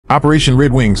Operation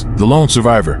Red Wings, The Lone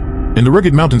Survivor. In the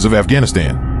rugged mountains of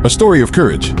Afghanistan, a story of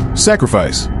courage,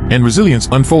 sacrifice, and resilience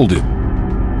unfolded.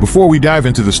 Before we dive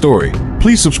into the story,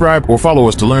 please subscribe or follow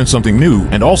us to learn something new,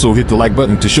 and also hit the like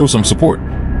button to show some support.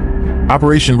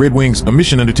 Operation Red Wings, a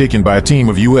mission undertaken by a team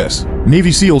of U.S.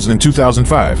 Navy SEALs in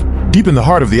 2005, deep in the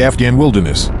heart of the Afghan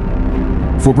wilderness.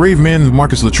 For brave men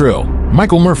Marcus Luttrell,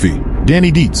 Michael Murphy,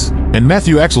 Danny Dietz, and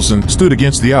Matthew Axelson stood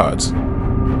against the odds.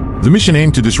 The mission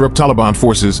aimed to disrupt Taliban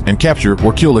forces and capture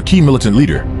or kill a key militant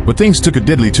leader, but things took a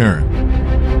deadly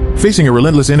turn. Facing a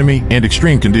relentless enemy and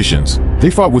extreme conditions, they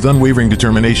fought with unwavering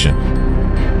determination.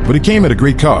 But it came at a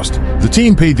great cost. The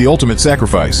team paid the ultimate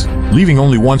sacrifice, leaving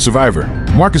only one survivor,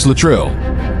 Marcus Luttrell.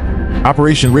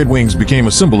 Operation Red Wings became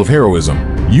a symbol of heroism,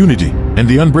 unity, and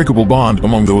the unbreakable bond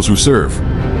among those who serve.